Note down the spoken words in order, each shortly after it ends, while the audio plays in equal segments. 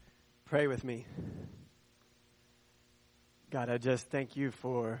Pray with me. God, I just thank you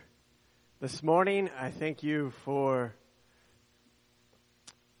for this morning. I thank you for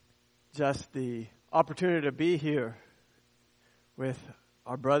just the opportunity to be here with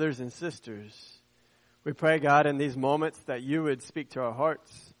our brothers and sisters. We pray, God, in these moments that you would speak to our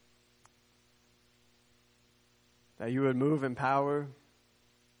hearts, that you would move in power,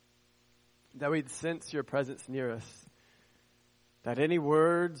 that we'd sense your presence near us, that any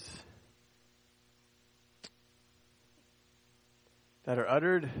words that are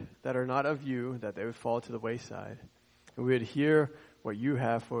uttered that are not of you, that they would fall to the wayside. And we would hear what you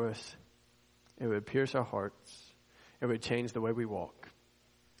have for us. It would pierce our hearts. It would change the way we walk.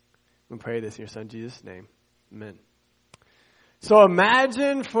 We pray this in your Son Jesus' name. Amen. So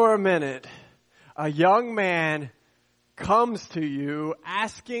imagine for a minute a young man comes to you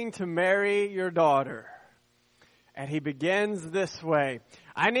asking to marry your daughter. And he begins this way.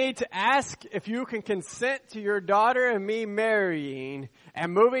 I need to ask if you can consent to your daughter and me marrying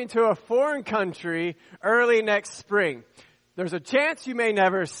and moving to a foreign country early next spring. There's a chance you may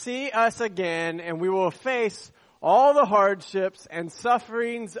never see us again, and we will face all the hardships and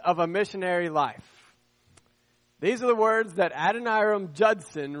sufferings of a missionary life. These are the words that Adoniram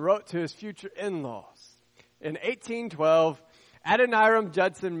Judson wrote to his future in-laws. In 1812, Adoniram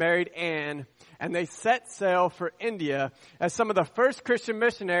Judson married Anne, and they set sail for India as some of the first Christian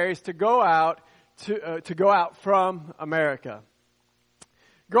missionaries to go out from America.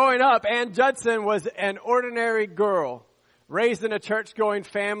 Growing up, Anne Judson was an ordinary girl, raised in a church-going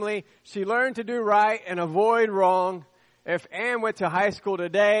family. She learned to do right and avoid wrong. If Anne went to high school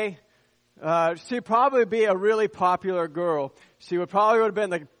today, she'd probably be a really popular girl. She would have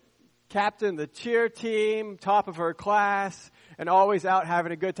been the captain of the cheer team, top of her class, and always out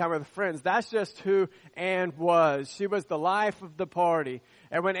having a good time with her friends. That's just who Anne was. She was the life of the party.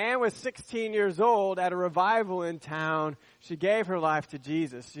 And when Anne was 16 years old at a revival in town, she gave her life to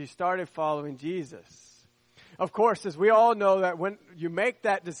Jesus. She started following Jesus. Of course, as we all know, that when you make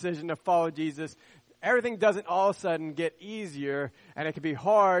that decision to follow Jesus, everything doesn't all of a sudden get easier, and it can be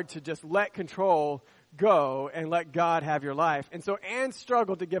hard to just let control go and let God have your life. And so Anne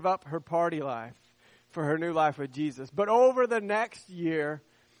struggled to give up her party life for her new life with Jesus. But over the next year,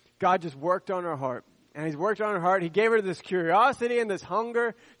 God just worked on her heart. And he's worked on her heart. He gave her this curiosity and this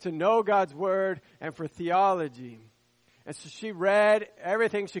hunger to know God's word and for theology. And so she read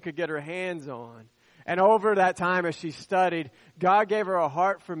everything she could get her hands on. And over that time as she studied, God gave her a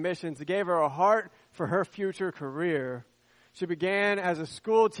heart for missions. He gave her a heart for her future career. She began as a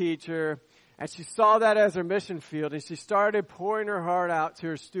school teacher, and she saw that as her mission field, and she started pouring her heart out to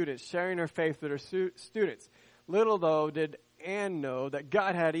her students, sharing her faith with her students. Little, though, did Anne know that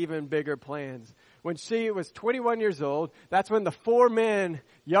God had even bigger plans. When she was 21 years old, that's when the four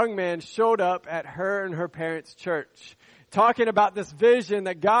young men, showed up at her and her parents' church, talking about this vision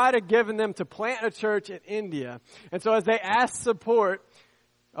that God had given them to plant a church in India. And so as they asked support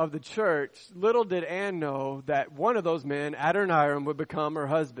of the church, little did Anne know that one of those men, Adoniram, would become her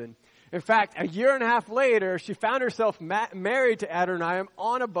husband. In fact, a year and a half later, she found herself married to Adoniram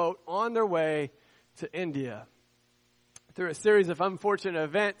on a boat on their way to India. Through a series of unfortunate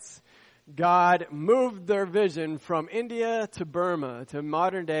events, God moved their vision from India to Burma, to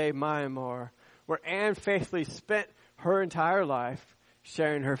modern-day Myanmar, where Anne faithfully spent her entire life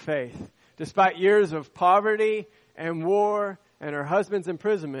sharing her faith. Despite years of poverty and war and her husband's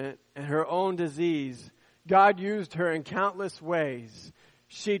imprisonment and her own disease, God used her in countless ways.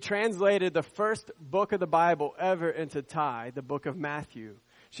 She translated the first book of the Bible ever into Thai, the book of Matthew.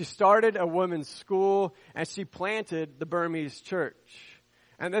 She started a women's school, and she planted the Burmese church.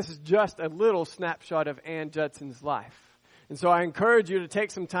 And this is just a little snapshot of Anne Judson's life. And so I encourage you to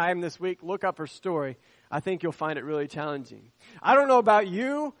take some time this week, look up her story. I think you'll find it really challenging. I don't know about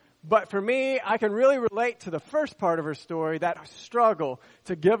you, but for me, I can really relate to the first part of her story, that struggle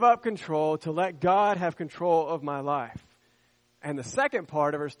to give up control, to let God have control of my life. And the second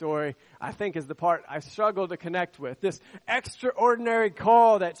part of her story, I think, is the part I struggle to connect with. This extraordinary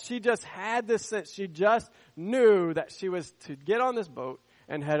call that she just had this sense. She just knew that she was to get on this boat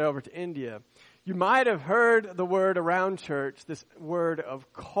and head over to India. You might have heard the word around church, this word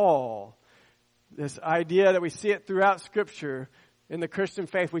of call. This idea that we see it throughout Scripture. In the Christian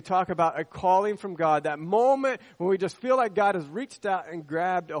faith, we talk about a calling from God. That moment when we just feel like God has reached out and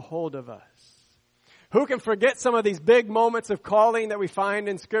grabbed a hold of us. Who can forget some of these big moments of calling that we find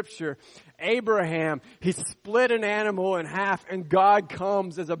in Scripture? Abraham, he split an animal in half, and God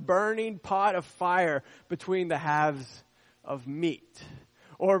comes as a burning pot of fire between the halves of meat.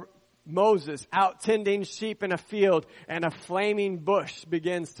 Or Moses out tending sheep in a field, and a flaming bush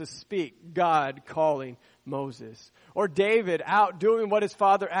begins to speak, God calling Moses. Or David out doing what his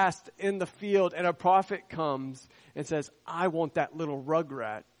father asked in the field, and a prophet comes and says, I want that little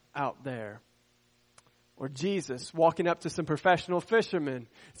rugrat out there. Or Jesus walking up to some professional fishermen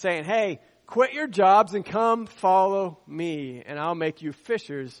saying, hey, quit your jobs and come follow me, and I'll make you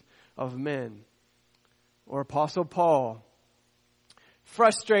fishers of men. Or Apostle Paul,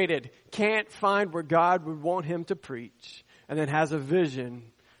 frustrated, can't find where God would want him to preach, and then has a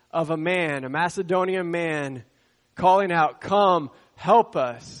vision of a man, a Macedonian man, calling out, come, help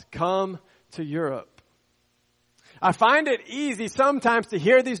us, come to Europe. I find it easy sometimes to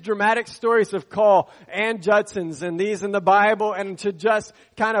hear these dramatic stories of Call and Judson's and these in the Bible, and to just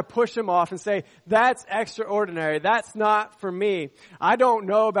kind of push them off and say, that's extraordinary. That's not for me. I don't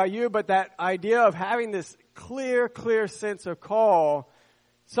know about you, but that idea of having this clear sense of call,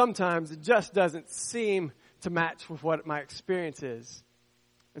 sometimes it just doesn't seem to match with what my experience is.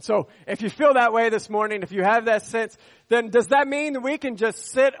 And so if you feel that way this morning, if you have that sense, then does that mean that we can just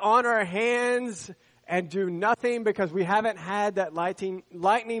sit on our hands and do nothing because we haven't had that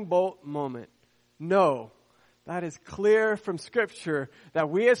lightning bolt moment? No. That is clear from Scripture that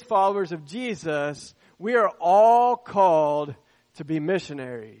we as followers of Jesus, we are all called to be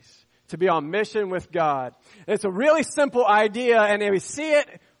missionaries, to be on mission with God. It's a really simple idea, and we see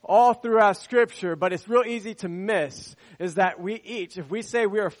it all throughout Scripture, but it's real easy to miss, is that we each, if we say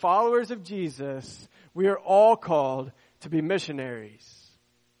we are followers of Jesus, we are all called to be missionaries.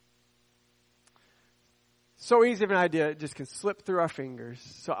 So easy of an idea, it just can slip through our fingers.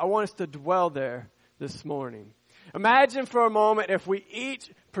 So I want us to dwell there this morning. Imagine for a moment if we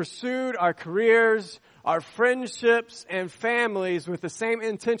each pursued our careers, our friendships, and families with the same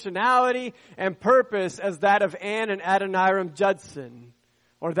intentionality and purpose as that of Ann and Adoniram Judson,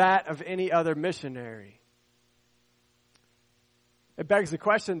 or that of any other missionary. It begs the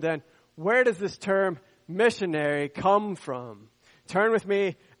question then, where does this term missionary come from? Turn with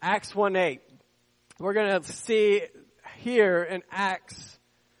me, Acts 1:8. We're going to see here in Acts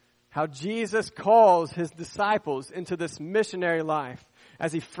how Jesus calls his disciples into this missionary life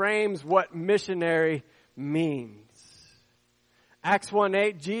as he frames what missionary means. Acts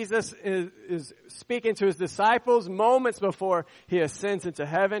 1:8, Jesus is speaking to his disciples moments before he ascends into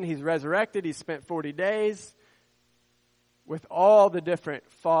heaven. He's resurrected. He spent 40 days with all the different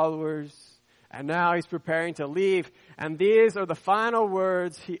followers. And now he's preparing to leave. And these are the final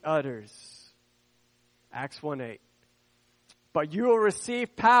words he utters. Acts 1:8. But you will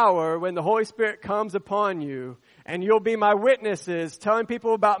receive power when the Holy Spirit comes upon you, and you'll be my witnesses, telling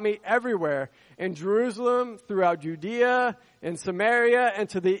people about me everywhere, in Jerusalem, throughout Judea, in Samaria, and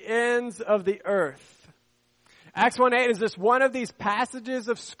to the ends of the earth. Acts 1:8 is just one of these passages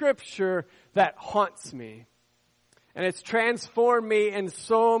of Scripture that haunts me. And it's transformed me in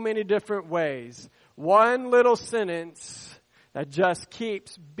so many different ways. One little sentence that just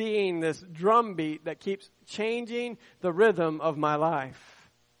keeps being this drumbeat that keeps changing the rhythm of my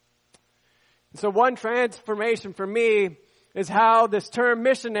life. So one transformation for me is how this term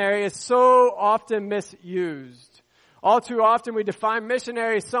missionary is so often misused. All too often we define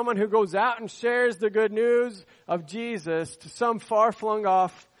missionary as someone who goes out and shares the good news of Jesus to some far-flung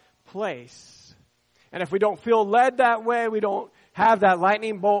off place. And if we don't feel led that way, we don't have that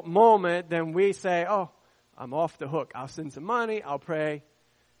lightning bolt moment, then we say, oh, I'm off the hook. I'll send some money. I'll pray.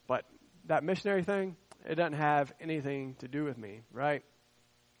 But that missionary thing, it doesn't have anything to do with me, right?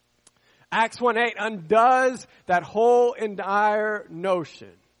 Acts 1:8 undoes that whole entire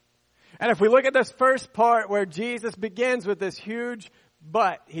notion. And if we look at this first part where Jesus begins with this huge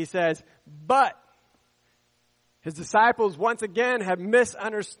but, he says, but his disciples once again have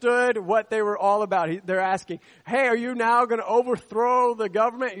misunderstood what they were all about. They're asking, hey, are you now going to overthrow the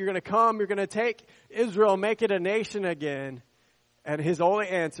government? You're going to come, you're going to take Israel, make it a nation again. And his only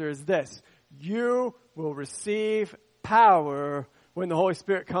answer is this: you will receive power when the Holy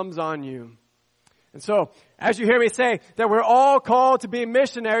Spirit comes on you. And so, as you hear me say that we're all called to be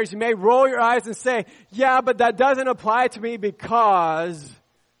missionaries, you may roll your eyes and say, yeah, but that doesn't apply to me because,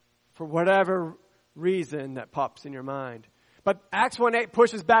 for whatever reason that pops in your mind. But Acts 1:8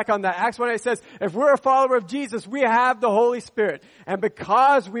 pushes back on that. Acts 1:8 says, if we're a follower of Jesus, we have the Holy Spirit. And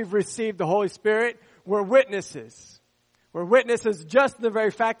because we've received the Holy Spirit, we're witnesses. We're witnesses just in the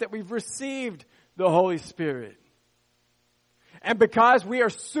very fact that we've received the Holy Spirit. And because we are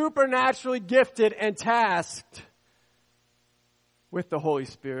supernaturally gifted and tasked with the Holy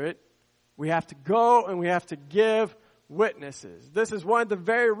Spirit, we have to go and we have to give witnesses. This is one of the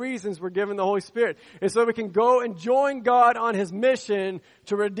very reasons we're given the Holy Spirit, is so we can go and join God on His mission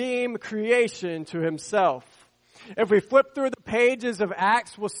to redeem creation to Himself. If we flip through the pages of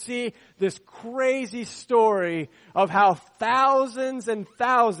Acts, we'll see this crazy story of how thousands and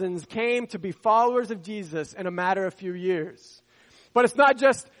thousands came to be followers of Jesus in a matter of few years. But it's not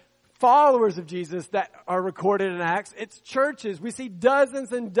just followers of Jesus that are recorded in Acts. It's churches. We see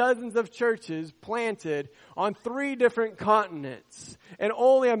dozens and dozens of churches planted on 3 different continents in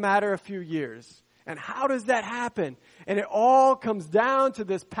only a matter of few years. And how does that happen? And it all comes down to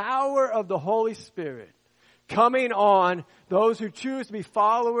this power of the Holy Spirit coming on those who choose to be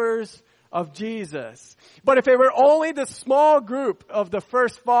followers of Jesus. But if it were only the small group of the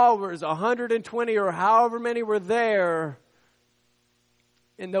first followers, 120 or however many were there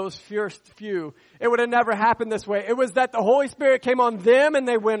in those first few, it would have never happened this way. It was that the Holy Spirit came on them and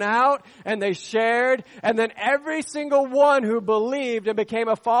they went out and they shared, and then every single one who believed and became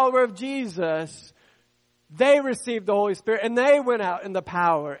a follower of Jesus, they received the Holy Spirit and they went out in the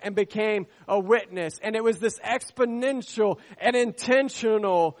power and became a witness. And it was this exponential and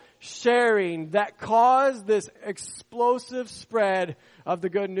intentional sharing that caused this explosive spread of the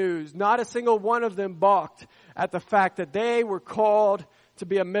good news. Not a single one of them balked at the fact that they were called to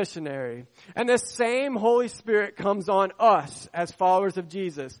be a missionary. And this same Holy Spirit comes on us as followers of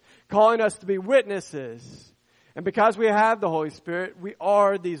Jesus, calling us to be witnesses. And because we have the Holy Spirit, we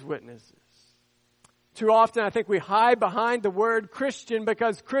are these witnesses. Too often, I think we hide behind the word Christian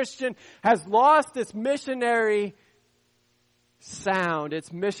because Christian has lost its missionary sound,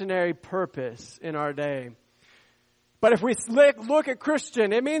 its missionary purpose in our day. But if we look at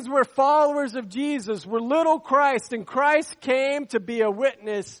Christian, it means we're followers of Jesus. We're little Christ, and Christ came to be a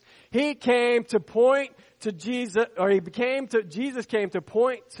witness. He came to point to Jesus, Jesus came to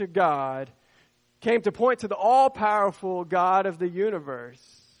point to God, came to point to the all-powerful God of the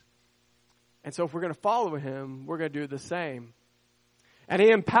universe. And so if we're going to follow Him, we're going to do the same. And He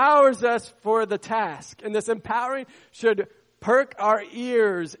empowers us for the task. And this empowering should perk our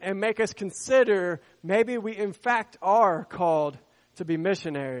ears and make us consider maybe we in fact are called to be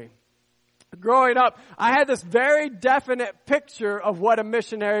missionary. Growing up, I had this very definite picture of what a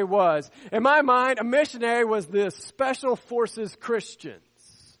missionary was. In my mind, a missionary was the Special Forces Christians.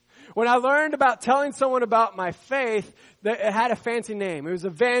 When I learned about telling someone about my faith, it had a fancy name. It was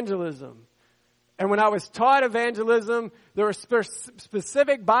evangelism. And when I was taught evangelism, there were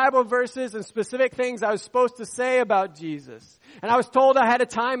specific Bible verses and specific things I was supposed to say about Jesus. And I was told I had a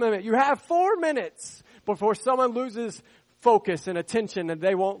time limit. You have 4 minutes before someone loses focus and attention and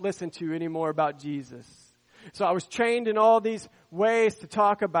they won't listen to you anymore about Jesus. So I was trained in all these ways to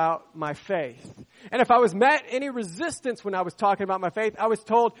talk about my faith. And if I was met any resistance when I was talking about my faith, I was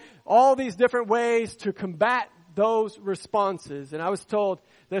told all these different ways to combat those responses. And I was told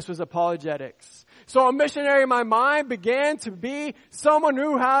this was apologetics. So a missionary in my mind began to be someone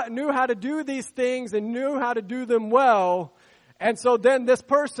who knew how to do these things and knew how to do them well. And so then this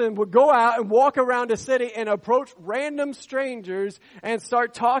person would go out and walk around a city and approach random strangers and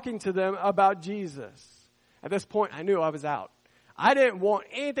start talking to them about Jesus. At this point, I knew I was out. I didn't want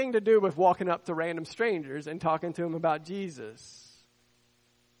anything to do with walking up to random strangers and talking to them about Jesus.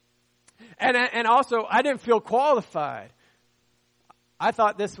 And also, I didn't feel qualified. I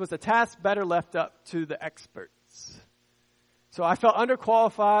thought this was a task better left up to the experts. So I felt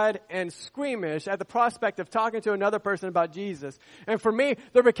underqualified and squeamish at the prospect of talking to another person about Jesus. And for me,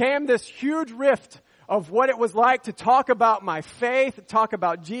 there became this huge rift of what it was like to talk about my faith, talk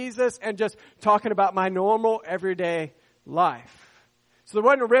about Jesus, and just talking about my normal, everyday life. So there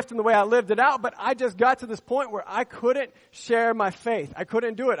wasn't a rift in the way I lived it out, but I just got to this point where I couldn't share my faith. I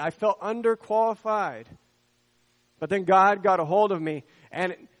couldn't do it. I felt underqualified. But then God got a hold of me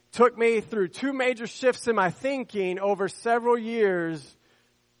and it took me through 2 major shifts in my thinking over several years.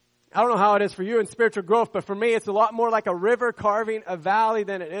 I don't know how it is for you in spiritual growth, but for me, it's a lot more like a river carving a valley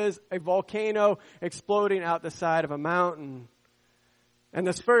than it is a volcano exploding out the side of a mountain. And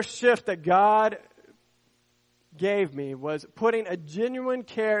this first shift that God gave me was putting a genuine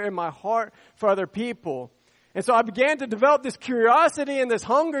care in my heart for other people. And so I began to develop this curiosity and this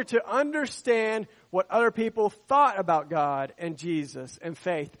hunger to understand what other people thought about God and Jesus and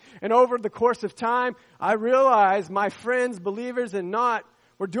faith. And over the course of time, I realized my friends, believers and not,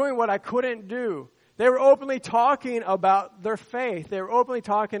 were doing what I couldn't do. They were openly talking about their faith. They were openly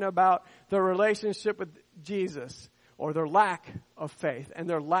talking about their relationship with Jesus, or their lack of faith and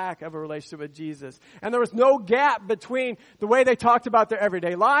their lack of a relationship with Jesus. And there was no gap between the way they talked about their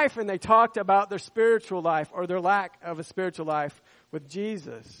everyday life and they talked about their spiritual life or their lack of a spiritual life with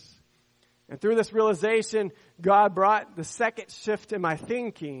Jesus. And through this realization, God brought the second shift in my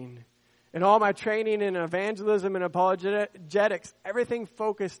thinking. In all my training in evangelism and apologetics, everything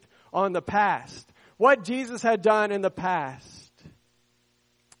focused on the past. What Jesus had done in the past.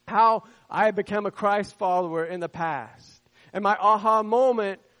 How I had become a Christ follower in the past. And my aha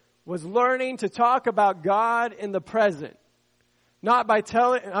moment was learning to talk about God in the present.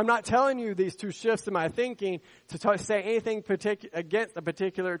 I'm not telling you these two shifts in my thinking to say anything against a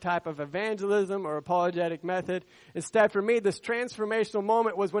particular type of evangelism or apologetic method. Instead, for me, this transformational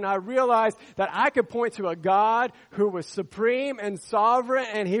moment was when I realized that I could point to a God who was supreme and sovereign,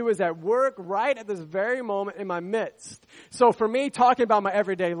 and He was at work right at this very moment in my midst. So for me, talking about my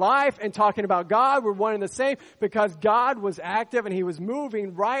everyday life and talking about God were one and the same, because God was active and He was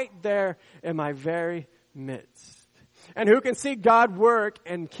moving right there in my very midst. And who can see God work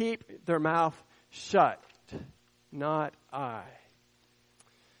and keep their mouth shut? Not I.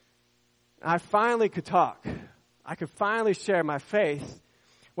 I finally could talk. I could finally share my faith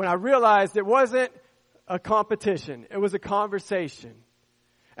when I realized it wasn't a competition. It was a conversation.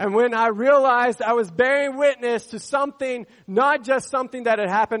 And when I realized I was bearing witness to something, not just something that had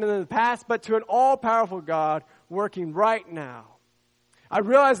happened in the past, but to an all-powerful God working right now. I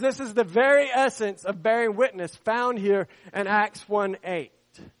realize this is the very essence of bearing witness found here in Acts 1:8,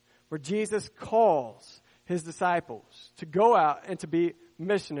 where Jesus calls His disciples to go out and to be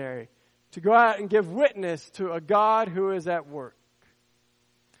missionary, to go out and give witness to a God who is at work.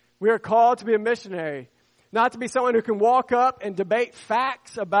 We are called to be a missionary, not to be someone who can walk up and debate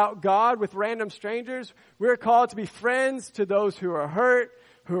facts about God with random strangers. We are called to be friends to those who are hurt,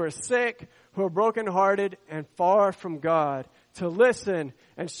 who are sick, who are brokenhearted and far from God, to listen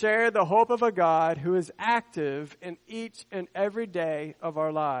and share the hope of a God who is active in each and every day of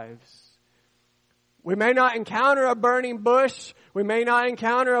our lives. We may not encounter a burning bush, we may not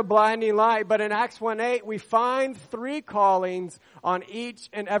encounter a blinding light, but in Acts 1:8 we find 3 callings on each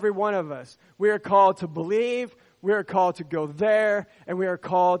and every one of us. We are called to believe, we are called to go there, and we are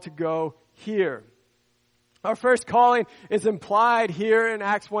called to go here. Our first calling is implied here in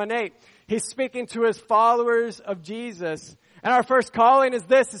Acts 1:8. He's speaking to His followers of Jesus. And our first calling is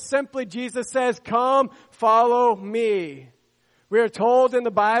this, is simply Jesus says, come, follow me. We are told in the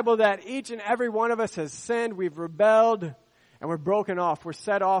Bible that each and every one of us has sinned, we've rebelled, and we're broken off. We're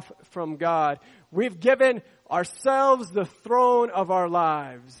set off from God. We've given ourselves the throne of our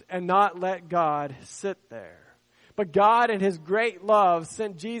lives and not let God sit there. But God in His great love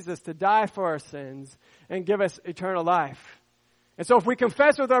sent Jesus to die for our sins and give us eternal life. And so if we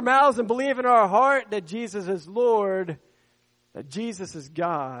confess with our mouths and believe in our heart that Jesus is Lord, that Jesus is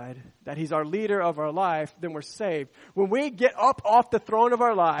God, that He's our leader of our life, then we're saved. When we get up off the throne of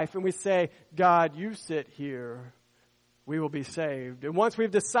our life and we say, God, you sit here, we will be saved. And once we've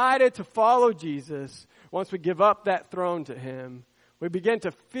decided to follow Jesus, once we give up that throne to Him, we begin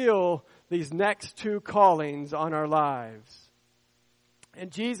to feel these next 2 callings on our lives. And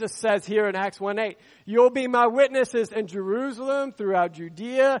Jesus says here in Acts 1:8, you'll be my witnesses in Jerusalem, throughout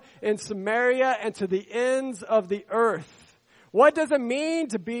Judea, in Samaria, and to the ends of the earth. What does it mean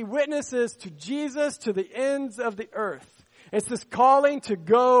to be witnesses to Jesus to the ends of the earth? It's this calling to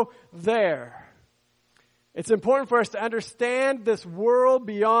go there. It's important for us to understand this world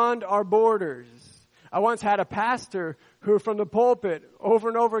beyond our borders. I once had a pastor who from the pulpit over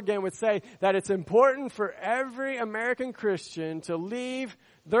and over again would say that it's important for every American Christian to leave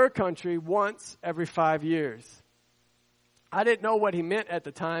their country once every 5 years. I didn't know what he meant at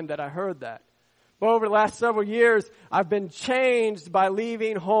the time that I heard that. But over the last several years, I've been changed by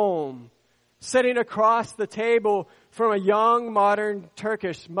leaving home, sitting across the table from a young, modern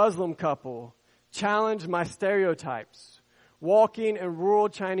Turkish Muslim couple, challenged my stereotypes, walking in rural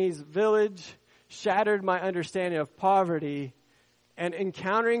Chinese village, shattered my understanding of poverty, and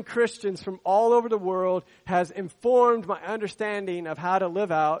encountering Christians from all over the world has informed my understanding of how to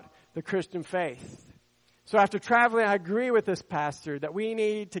live out the Christian faith. So after traveling, I agree with this pastor that we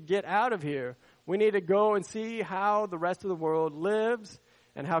need to get out of here. We need to go and see how the rest of the world lives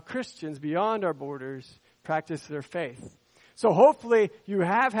and how Christians beyond our borders practice their faith. So hopefully you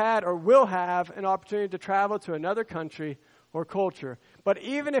have had or will have an opportunity to travel to another country or culture. But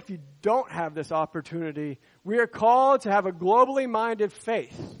even if you don't have this opportunity, we are called to have a globally minded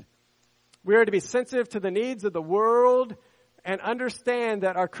faith. We are to be sensitive to the needs of the world and understand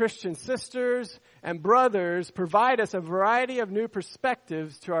that our Christian sisters and brothers provide us a variety of new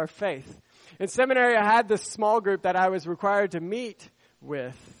perspectives to our faith. In seminary, I had this small group that I was required to meet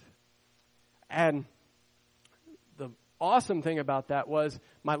with. And the awesome thing about that was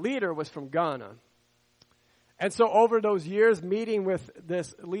my leader was from Ghana. And so over those years meeting with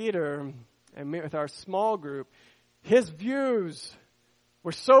this leader, and meet with our small group, his views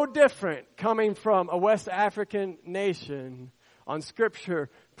were so different coming from a West African nation on Scripture,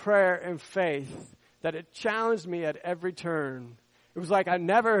 prayer, and faith that it challenged me at every turn. It was like I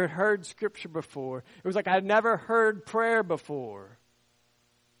never heard Scripture before. It was like I'd never heard prayer before.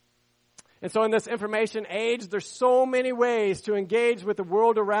 And so in this information age, there's so many ways to engage with the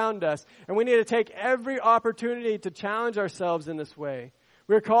world around us. And we need to take every opportunity to challenge ourselves in this way.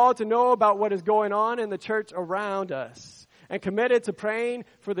 We're called to know about what is going on in the church around us and committed to praying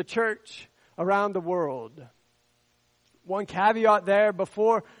for the church around the world. One caveat there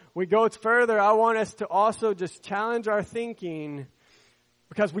before we go further, I want us to also just challenge our thinking,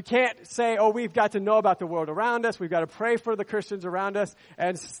 because we can't say, oh, we've got to know about the world around us. We've got to pray for the Christians around us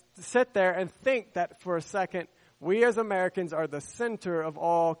and sit there and think that for a second, we as Americans are the center of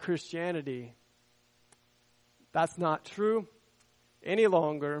all Christianity. That's not true any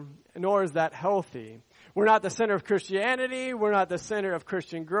longer, nor is that healthy. We're not the center of Christianity. We're not the center of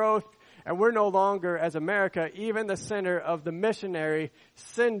Christian growth. And we're no longer, as America, even the center of the missionary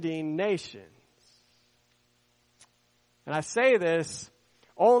sending nations. And I say this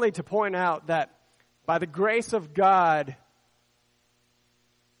only to point out that by the grace of God,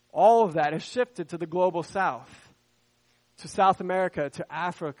 all of that has shifted to the global south, to South America, to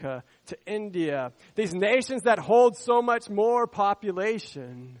Africa, to India. These nations that hold so much more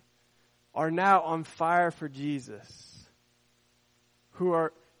population are now on fire for Jesus, who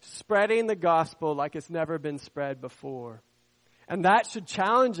are spreading the gospel like it's never been spread before. And that should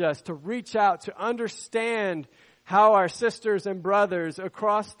challenge us to reach out, to understand how our sisters and brothers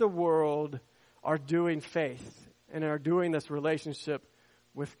across the world are doing faith and are doing this relationship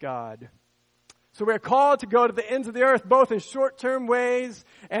with God. So we're called to go to the ends of the earth, both in short-term ways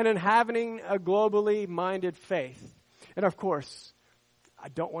and in having a globally minded faith. And of course, I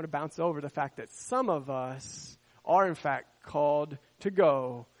don't want to bounce over the fact that some of us are in fact called to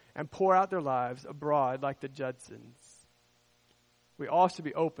go and pour out their lives abroad like the Judsons. We all should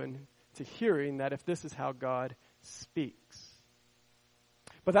be open to hearing that if this is how God speaks.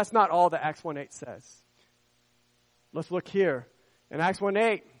 But that's not all that Acts 1:8 says. Let's look here. In Acts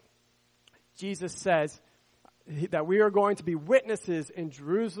 1:8, Jesus says that we are going to be witnesses in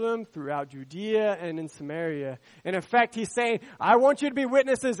Jerusalem, throughout Judea, and in Samaria. And in fact, he's saying, I want you to be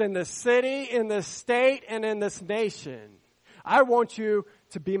witnesses in this city, in this state, and in this nation. I want you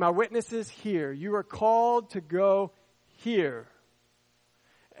to be my witnesses here. You are called to go here.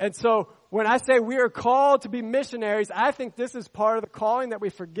 And so when I say we are called to be missionaries, I think this is part of the calling that we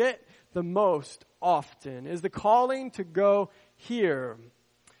forget the most often, is the calling to go here.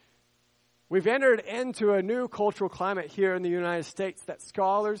 We've entered into a new cultural climate here in the United States that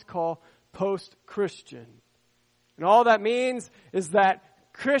scholars call post-Christian. And all that means is that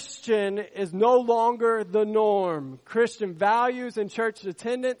Christian is no longer the norm. Christian values and church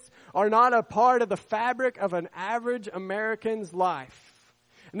attendance are not a part of the fabric of an average American's life.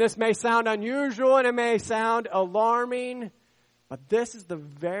 And this may sound unusual and it may sound alarming, but this is the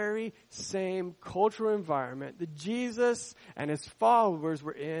very same cultural environment that Jesus and his followers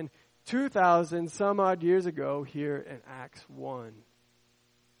were in 2,000 some odd years ago here in Acts 1.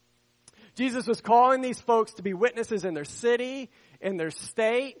 Jesus was calling these folks to be witnesses in their city, in their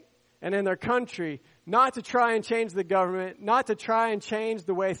state, and in their country, not to try and change the government, not to try and change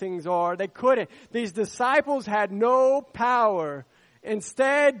the way things are. They couldn't. These disciples had no power.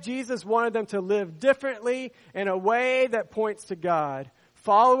 Instead, Jesus wanted them to live differently in a way that points to God.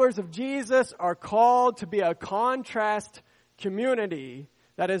 Followers of Jesus are called to be a contrast community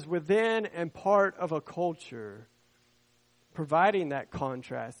that is within and part of a culture, providing that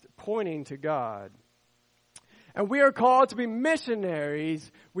contrast, pointing to God. And we are called to be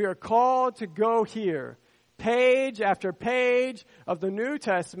missionaries. We are called to go here. Page after page of the New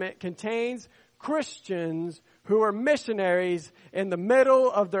Testament contains Christians who are missionaries in the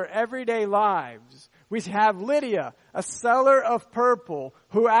middle of their everyday lives. We have Lydia, a seller of purple,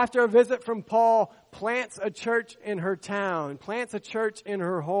 who after a visit from Paul plants a church in her town, plants a church in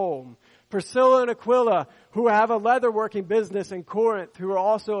her home. Priscilla and Aquila, who have a leatherworking business in Corinth, who are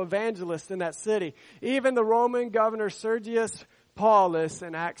also evangelists in that city. Even the Roman governor Sergius Paulus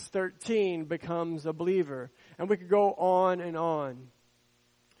in Acts 13 becomes a believer. And we could go on and on.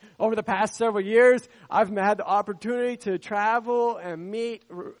 Over the past several years, I've had the opportunity to travel and meet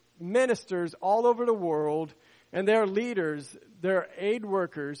ministers all over the world, and they're leaders, they're aid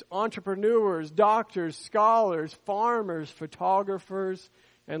workers, entrepreneurs, doctors, scholars, farmers, photographers,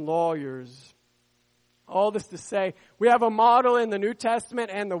 and lawyers. All this to say, we have a model in the New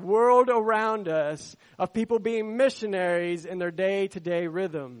Testament and the world around us of people being missionaries in their day-to-day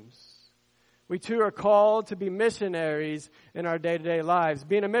rhythms. We too are called to be missionaries in our day-to-day lives.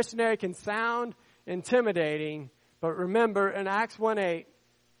 Being a missionary can sound intimidating, but remember in Acts 1:8,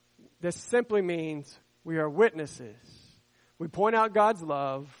 this simply means we are witnesses. We point out God's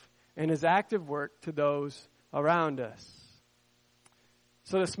love and His active work to those around us.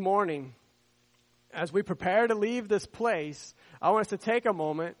 So this morning, as we prepare to leave this place, I want us to take a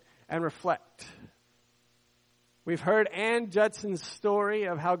moment and reflect. We've heard Ann Judson's story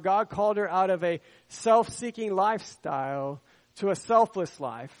of how God called her out of a self-seeking lifestyle to a selfless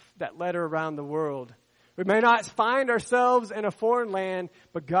life that led her around the world. We may not find ourselves in a foreign land,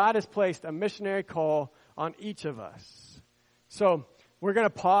 but God has placed a missionary call on each of us. So we're going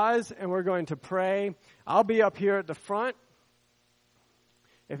to pause and we're going to pray. I'll be up here at the front.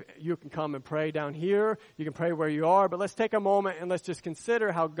 If you can come and pray down here, you can pray where you are, but let's take a moment and let's just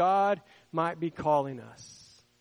consider how God might be calling us.